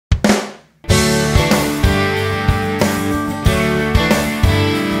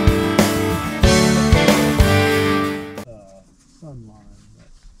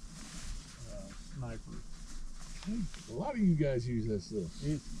lot of you guys use that stuff.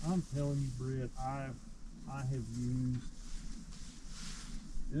 I'm telling you, Brett, I have used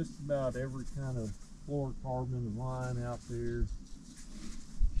just about every kind of fluorocarbon line out there.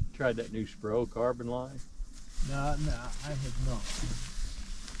 Tried that new Spro carbon line? No, I have not.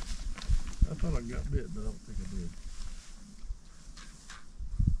 I thought I got bit, but I don't think I did.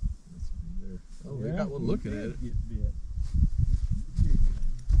 Let's see there. Oh, yeah, they got one looking at it. Get bit.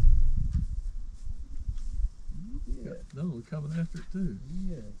 Got another one coming after it too.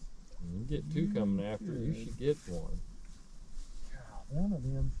 Yes. You get two coming after it. You should get one. God, one of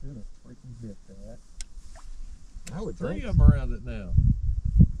them should have freaking bit that. I would Three think of them around it now.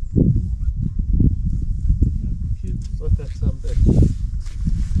 Let that some bitch.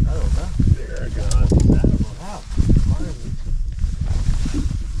 I don't know. There I got it. I don't know how. Finally.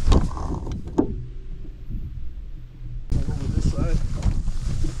 Over this side.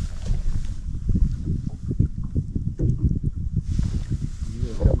 You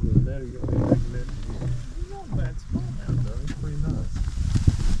gonna come to the net or you gonna be big net? It's not a bad spot now, though. It's pretty nice.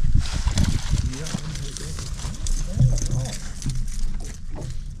 Yeah,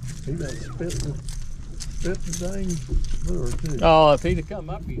 he done spit the dang lure too. Oh, if he'd have come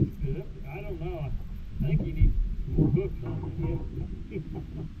up, he'd I don't know. I think you need more hooks on it.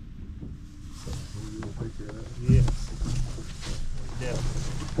 Yes.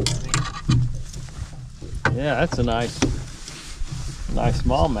 Definitely. Yeah, that's a nice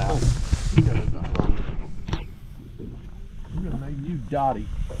smallmouth. He got a dot on it. We're gonna name you Dottie.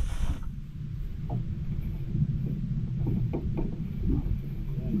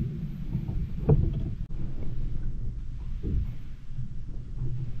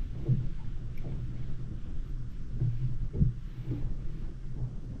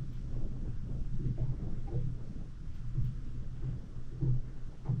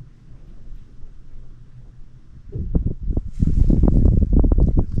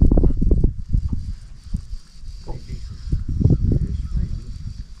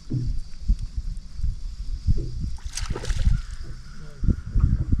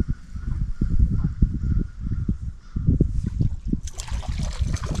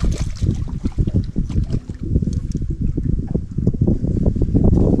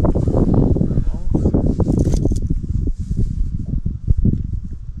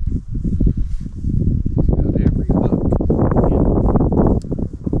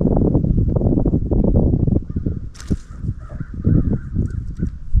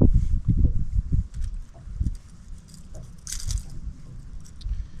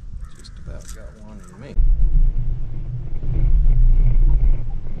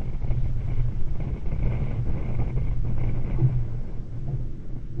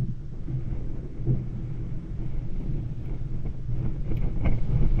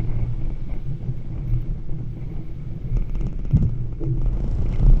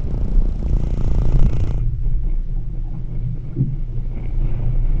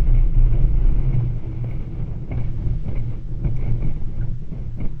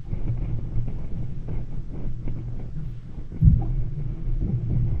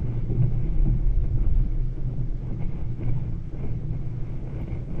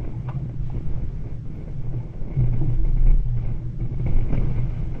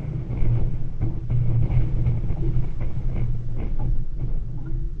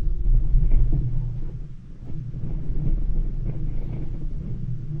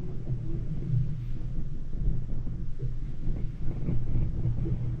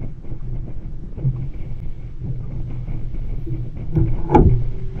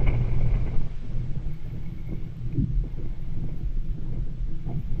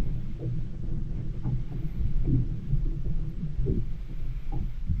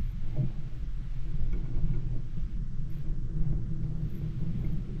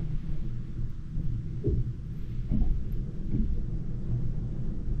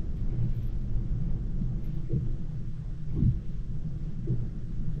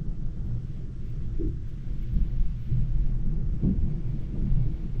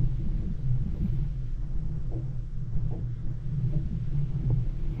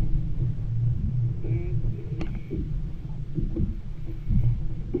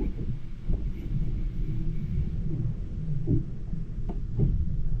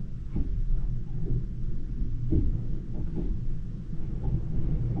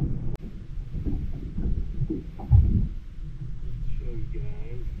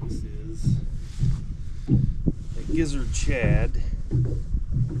 Gizzard shad.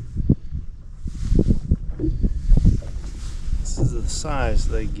 This is the size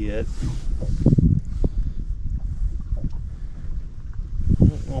they get. I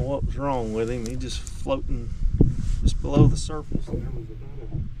don't know what was wrong with him. He just floating just below the surface. There was about a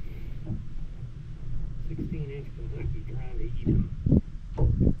 16-inch Kentucky trying to eat him.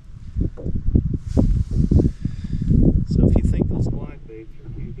 So if you think those Glide baits are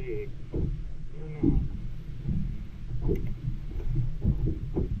too big, they're not.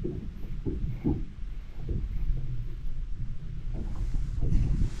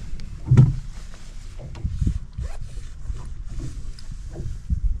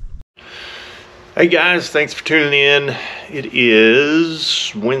 Hey guys, thanks for tuning in. It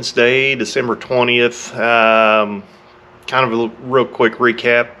is Wednesday, December 20th. Kind of a real quick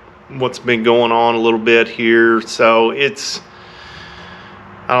recap what's been going on a little bit here. So it's,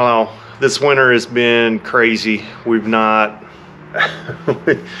 I don't know, this winter has been crazy. We've not,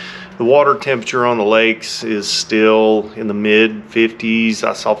 the water temperature on the lakes is still in the mid 50s.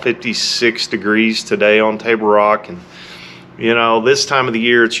 I saw 56 degrees today on Table Rock, and you know, this time of the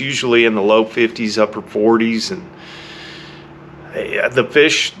year, it's usually in the low 50s, upper 40s, and the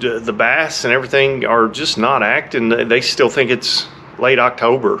fish, the bass and everything are just not acting. They still think it's late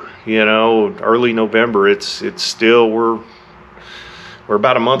October, you know, early November. It's still, we're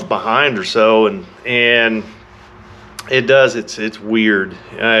about a month behind or so, and it does, it's weird.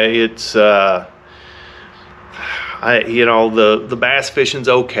 You know, the bass fishing's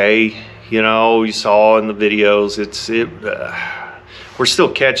okay. You know, you saw in the videos, we're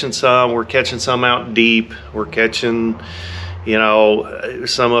still catching some. We're catching some out deep. We're catching, you know,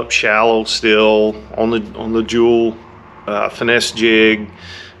 some up shallow still on the jewel finesse jig.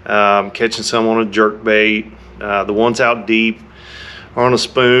 Catching some on a jerk bait. The ones out deep are on a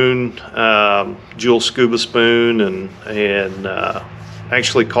spoon, jewel scuba spoon, and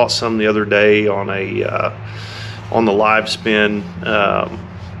actually caught some the other day on the live spin.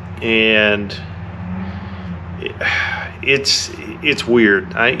 And it's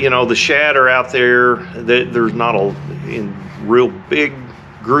weird. You know, the shad are out there. There's not in real big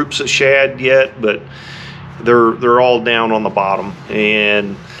groups of shad yet, but they're all down on the bottom.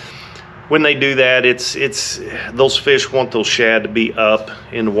 And when they do that, it's those fish want those shad to be up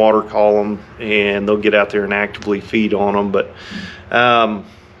in the water column, and they'll get out there and actively feed on them. But I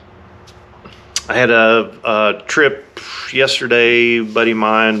had a trip yesterday, buddy of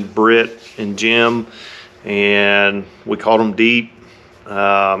mine, Britt and Jim, and we caught them deep.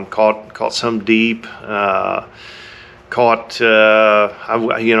 Caught some deep. You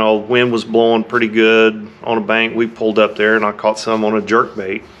know, wind was blowing pretty good on a bank. We pulled up there, and I caught some on a jerk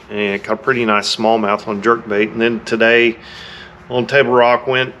bait, and caught a pretty nice smallmouth on jerk bait. And then today on Table Rock,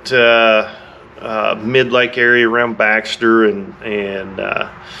 went mid-lake area around Baxter, and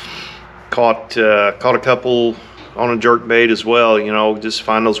caught a couple on a jerk bait as well. You know, just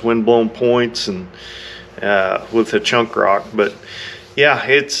find those wind-blown points and with a chunk rock. But yeah,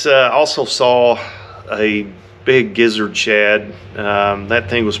 it's also saw a big gizzard shad. That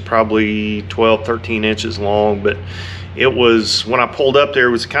thing was probably 12-13 inches long, but it was, when I pulled up there,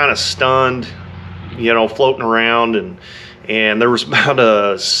 it was kind of stunned, you know, floating around, and there was about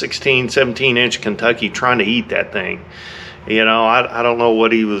a 16-17 inch Kentucky trying to eat that thing. You know, I don't know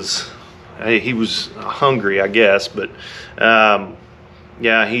what he was hungry, I guess, but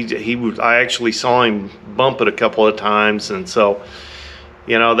yeah, he was. I actually saw him bump it a couple of times, and so,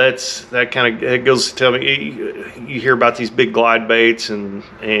 you know, that kind of, it goes to tell me, you hear about these big glide baits, and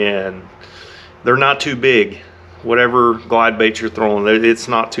they're not too big. Whatever glide bait you're throwing, it's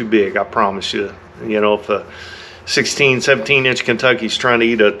not too big, I promise you. You know, if a 16-17 inch Kentucky's trying to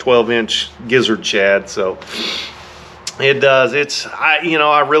eat a 12-inch gizzard shad, so it does. You know,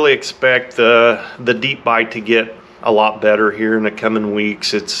 I really expect the deep bite to get a lot better here in the coming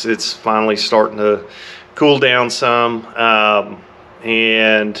weeks. It's finally starting to cool down some,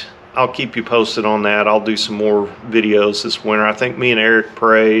 and I'll keep you posted on that. I'll do some more videos this winter. I think me and Eric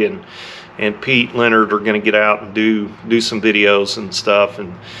Prey and Pete Leonard are going to get out and do some videos and stuff,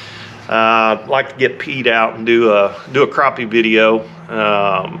 and I'd like to get Pete out and do a crappie video,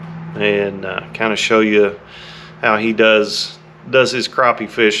 and kind of show you how he does his crappie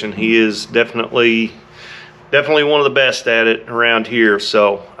fishing. He is definitely one of the best at it around here.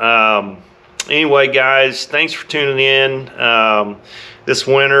 So anyway, guys, thanks for tuning in. This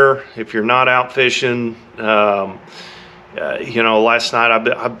winter, if you're not out fishing, you know, last night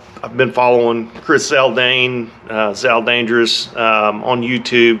I've been following Chris Zaldane, Zal Dangerous, on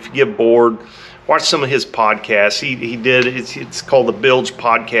YouTube. If you get bored, watch some of his podcasts. He did, it's called the Bilge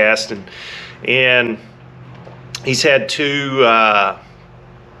Podcast, and he's had two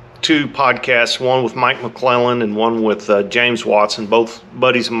podcasts, one with Mike McClellan and one with James Watson, both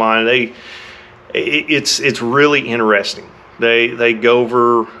buddies of mine. It's really interesting. They go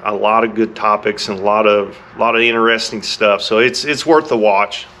over a lot of good topics and a lot of interesting stuff. So it's worth the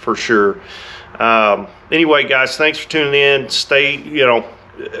watch for sure. Anyway, guys, thanks for tuning in. Stay,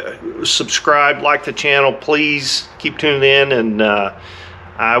 subscribe, like the channel. Please keep tuning in, and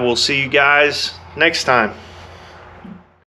I will see you guys next time.